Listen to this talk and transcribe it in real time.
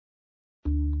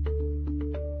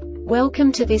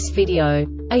Welcome to this video.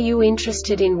 Are you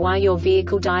interested in why your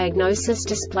vehicle diagnosis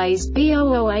displays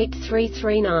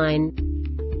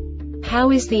B0083-39?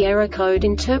 How is the error code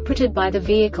interpreted by the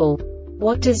vehicle?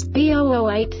 What does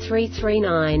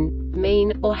B0083-39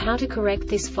 mean, or how to correct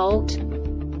this fault?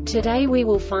 Today we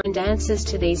will find answers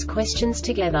to these questions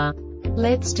together.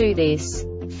 Let's do this.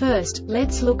 First,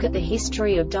 let's look at the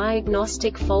history of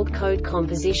diagnostic fault code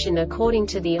composition according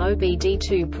to the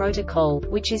OBD2 protocol,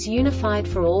 which is unified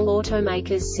for all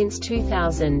automakers since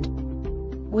 2000.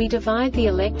 We divide the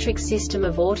electric system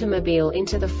of automobile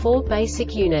into the four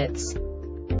basic units: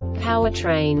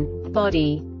 powertrain,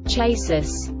 body,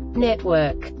 chassis,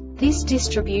 network. This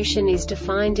distribution is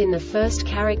defined in the first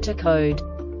character code.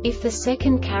 If the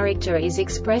second character is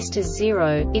expressed as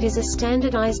 0, it is a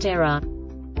standardized error.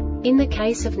 In the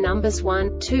case of numbers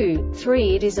 1, 2,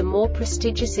 3, it is a more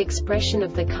prestigious expression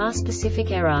of the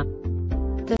car-specific error.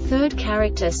 The third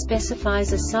character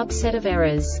specifies a subset of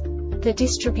errors. The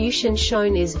distribution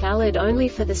shown is valid only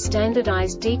for the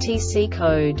standardized DTC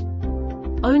code.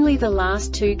 Only the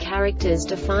last two characters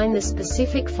define the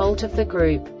specific fault of the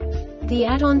group. The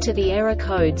add-on to the error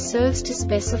code serves to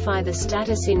specify the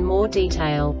status in more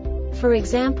detail. For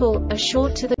example, a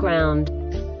short to the ground.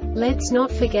 Let's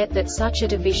not forget that such a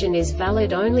division is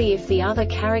valid only if the other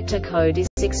character code is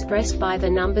expressed by the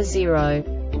number 0.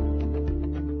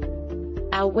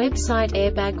 Our website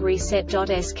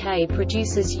airbagreset.sk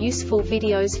produces useful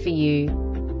videos for you.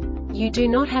 You do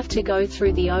not have to go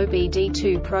through the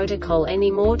OBD2 protocol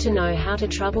anymore to know how to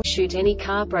troubleshoot any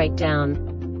car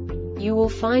breakdown. You will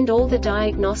find all the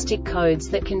diagnostic codes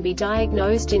that can be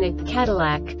diagnosed in a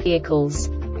Cadillac vehicles.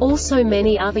 Also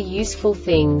many other useful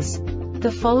things.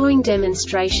 The following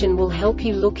demonstration will help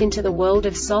you look into the world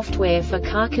of software for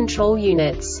car control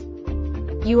units.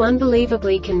 You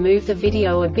unbelievably can move the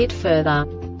video a bit further.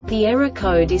 The error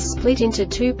code is split into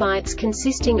 2 bytes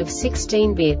consisting of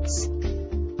 16 bits.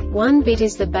 1 bit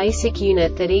is the basic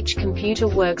unit that each computer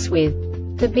works with.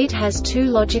 The bit has 2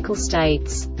 logical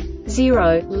states: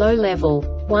 0, low level,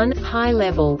 1, high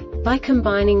level. By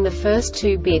combining the first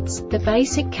 2 bits, the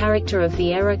basic character of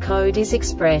the error code is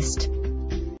expressed.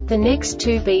 The next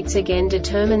 2 beats again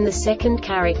determine the second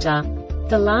character.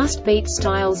 The last beat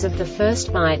styles of the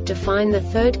first byte define the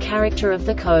third character of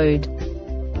the code.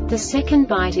 The second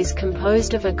byte is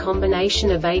composed of a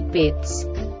combination of 8 bits.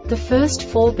 The first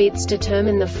 4 bits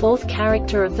determine the fourth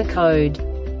character of the code.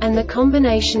 And the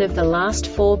combination of the last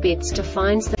 4 bits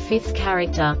defines the fifth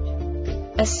character.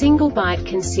 A single byte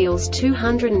conceals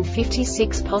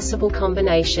 256 possible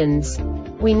combinations.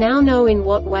 We now know in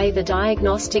what way the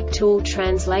diagnostic tool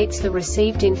translates the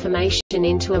received information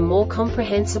into a more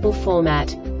comprehensible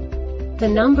format. The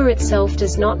number itself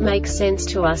does not make sense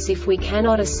to us if we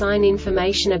cannot assign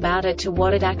information about it to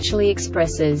what it actually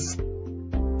expresses.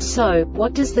 So,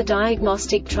 what does the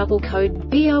Diagnostic Trouble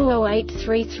Code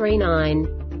B008339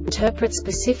 interpret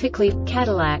specifically for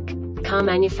Cadillac car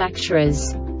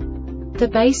manufacturers? The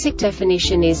basic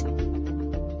definition is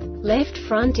left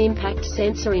front impact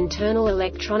sensor internal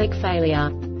electronic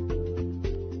failure.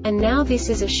 And now this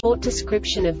is a short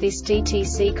description of this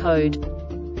DTC code.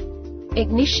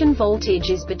 Ignition voltage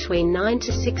is between 9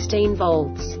 to 16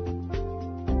 volts.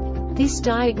 This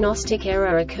diagnostic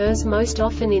error occurs most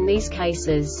often in these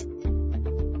cases.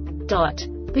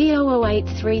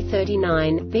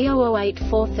 B008339,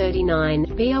 B008439,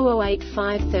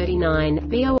 B008539,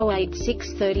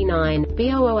 B008639,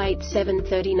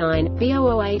 B008739,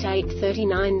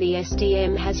 B008839. The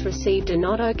SDM has received a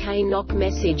not OK knock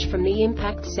message from the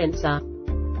impact sensor.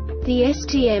 The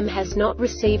SDM has not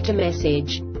received a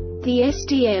message. The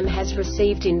SDM has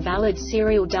received invalid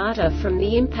serial data from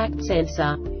the impact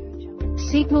sensor.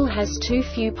 Signal has too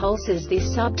few pulses.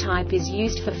 This subtype is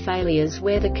used for failures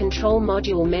where the control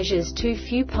module measures too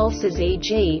few pulses,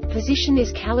 e.g., position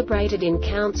is calibrated in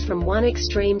counts from one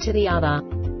extreme to the other.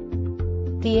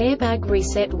 The Airbag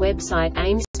Reset website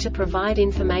aims to provide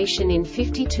information in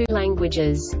 52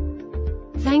 languages.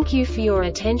 Thank you for your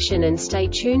attention and stay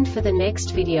tuned for the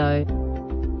next video.